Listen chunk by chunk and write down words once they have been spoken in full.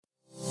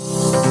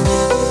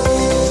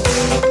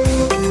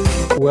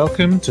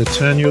Welcome to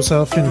Turn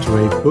Yourself into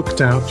a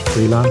Booked Out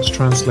Freelance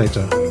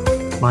Translator.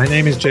 My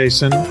name is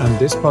Jason, and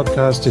this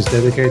podcast is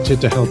dedicated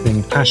to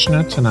helping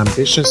passionate and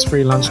ambitious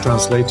freelance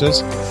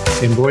translators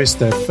invoice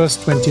their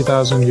first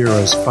 20,000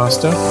 euros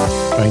faster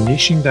by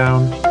niching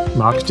down,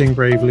 marketing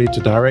bravely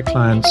to direct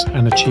clients,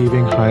 and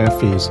achieving higher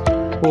fees,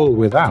 all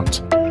without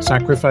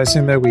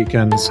sacrificing their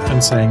weekends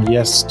and saying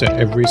yes to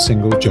every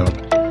single job.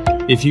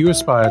 If you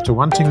aspire to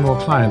wanting more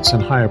clients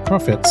and higher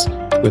profits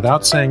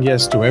without saying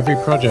yes to every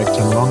project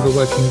and longer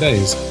working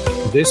days,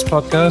 this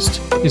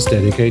podcast is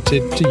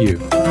dedicated to you.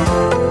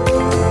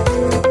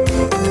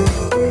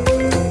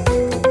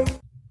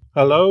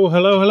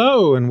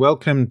 Hello, and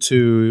welcome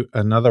to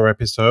another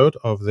episode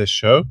of this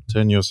show,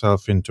 Turn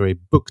Yourself into a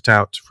Booked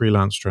Out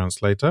Freelance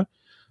Translator.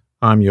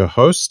 I'm your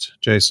host,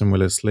 Jason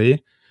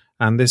Willis-Lee,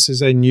 and this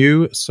is a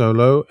new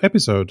solo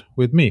episode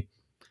with me.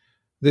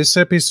 This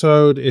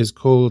episode is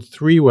called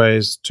 3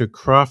 Ways to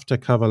Craft a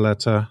Cover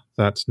Letter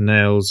that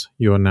Nails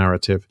Your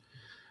Narrative.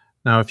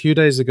 Now, a few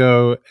days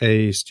ago,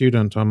 a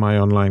student on my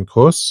online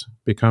course,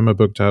 Become a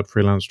Booked Out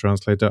Freelance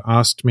Translator,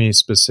 asked me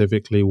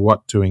specifically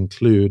what to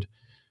include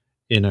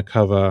in a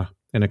cover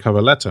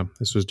letter.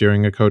 This was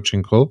during a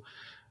coaching call,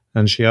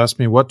 and she asked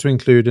me what to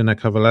include in a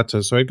cover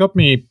letter. So it got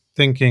me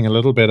thinking a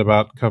little bit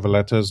about cover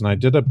letters, and I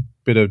did a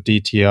bit of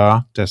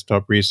DTR,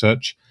 desktop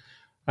research,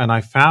 and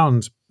I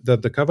found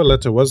that the cover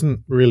letter wasn't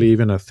really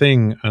even a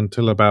thing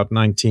until about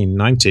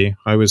 1990.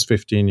 I was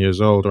 15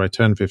 years old, or I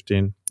turned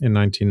 15 in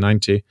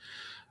 1990.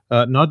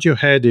 Nod your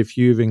head if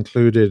you've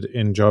included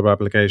in job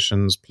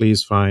applications.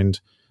 Please find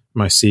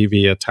my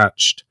CV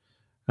attached,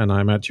 and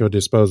I'm at your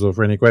disposal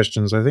for any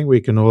questions. I think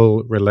we can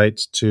all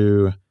relate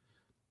to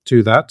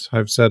that.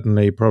 I've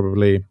certainly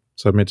probably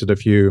submitted a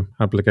few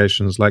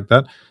applications like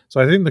that. So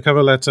I think the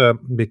cover letter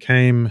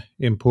became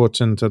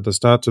important at the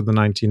start of the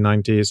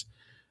 1990s.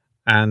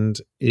 And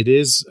it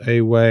is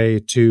a way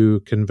to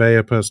convey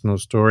a personal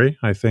story,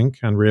 I think,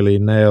 and really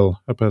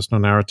nail a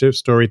personal narrative.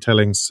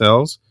 Storytelling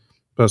sells,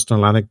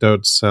 personal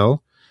anecdotes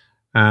sell,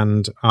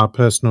 and our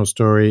personal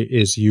story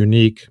is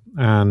unique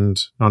and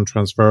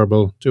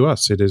non-transferable to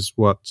us. It is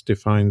what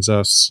defines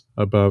us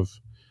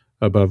above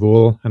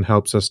all and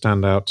helps us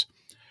stand out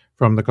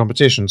from the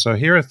competition. So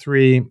here are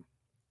three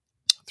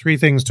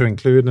things to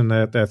include, and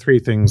they're 3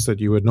 things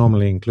that you would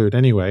normally include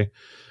anyway.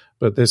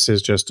 But this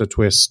is just a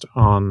twist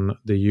on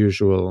the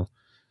usual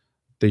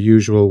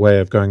way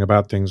of going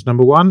about things.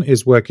 Number 1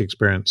 is work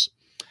experience.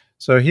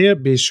 So here,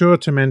 be sure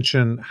to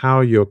mention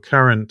how your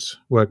current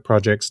work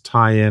projects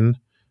tie in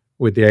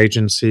with the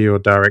agency or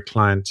direct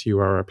client you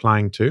are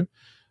applying to.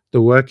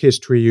 The work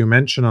history you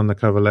mention on the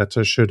cover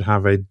letter should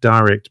have a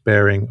direct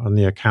bearing on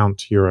the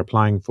account you're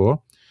applying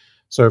for.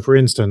 So for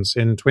instance,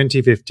 in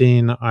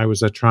 2015, I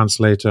was a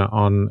translator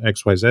on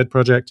XYZ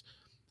project.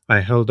 I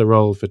held the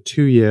role for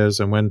 2 years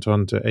and went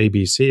on to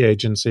ABC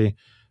Agency,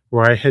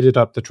 where I headed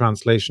up the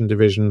translation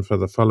division for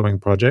the following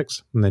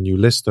projects, and then you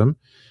list them.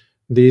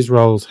 These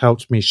roles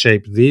helped me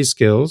shape these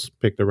skills,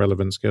 pick the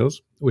relevant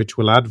skills, which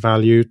will add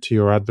value to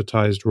your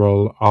advertised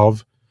role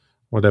of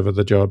whatever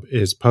the job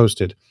is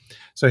posted.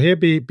 So here,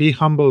 be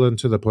humble and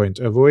to the point.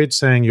 Avoid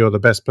saying you're the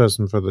best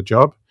person for the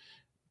job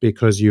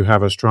because you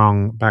have a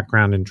strong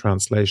background in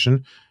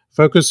translation.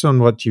 Focus on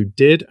what you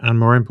did and,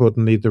 more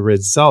importantly, the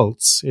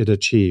results it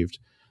achieved.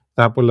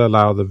 That will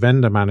allow the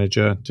vendor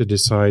manager to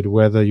decide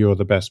whether you're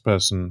the best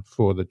person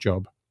for the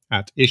job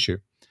at issue.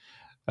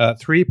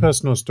 3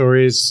 personal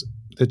stories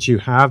that you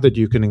have that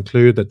you can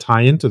include that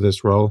tie into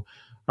this role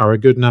are a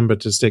good number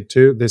to stick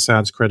to. This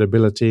adds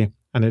credibility,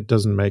 and it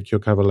doesn't make your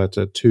cover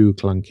letter too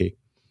clunky.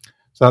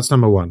 So that's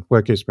number 1,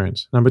 work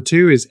experience. Number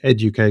 2 is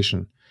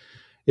education.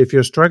 If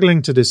you're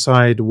struggling to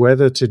decide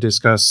whether to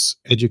discuss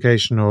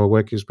education or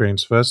work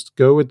experience first,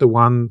 go with the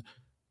one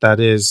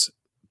that is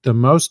the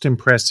most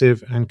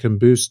impressive and can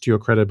boost your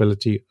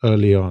credibility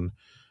early on.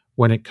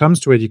 When it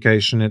comes to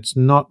education, it's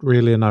not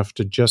really enough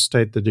to just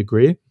state the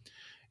degree.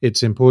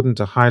 It's important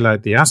to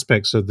highlight the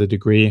aspects of the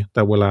degree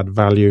that will add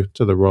value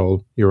to the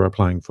role you're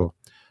applying for.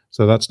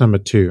 So that's number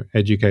 2,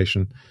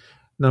 education.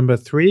 Number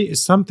 3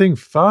 is something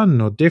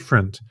fun or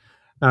different.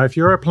 Now, if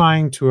you're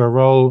applying to a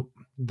role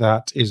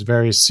that is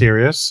very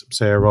serious,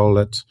 say a role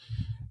at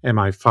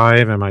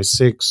MI5,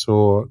 MI6,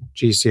 or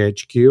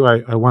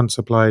GCHQ, I once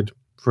applied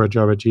for a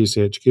job at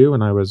GCHQ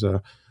when I was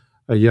a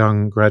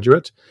young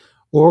graduate,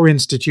 or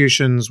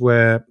institutions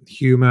where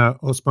humor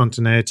or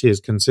spontaneity is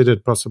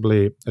considered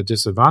possibly a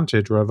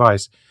disadvantage or a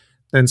vice,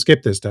 then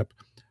skip this step.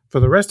 For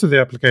the rest of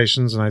the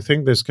applications, and I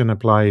think this can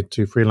apply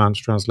to freelance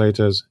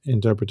translators,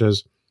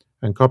 interpreters,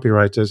 and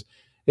copywriters,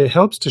 it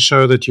helps to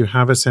show that you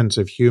have a sense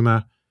of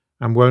humor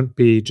and won't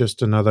be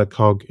just another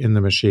cog in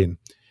the machine.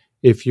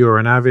 If you're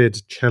an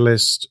avid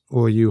cellist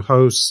or you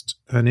host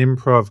an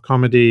improv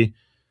comedy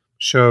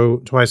show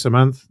twice a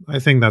month, I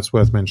think that's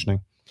worth mentioning.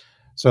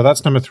 So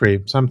that's number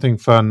 3, something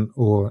fun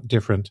or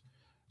different.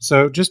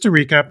 So just to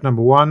recap,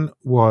 number 1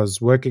 was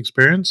work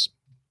experience.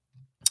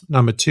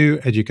 Number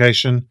 2,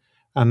 education.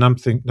 And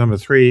number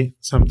 3,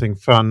 something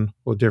fun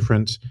or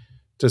different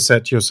to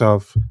set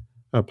yourself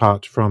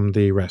apart from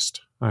the rest.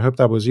 I hope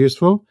that was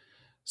useful.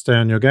 Stay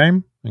on your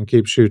game and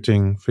keep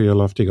shooting for your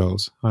lofty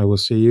goals. I will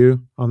see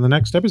you on the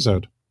next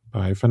episode.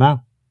 Bye for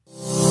now.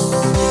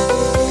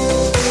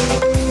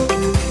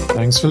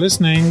 Thanks for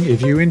listening.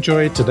 If you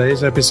enjoyed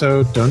today's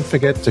episode, don't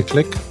forget to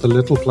click the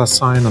little plus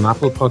sign on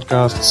Apple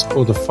Podcasts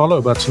or the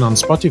follow button on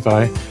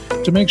Spotify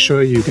to make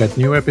sure you get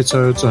new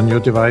episodes on your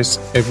device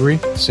every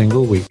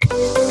single week.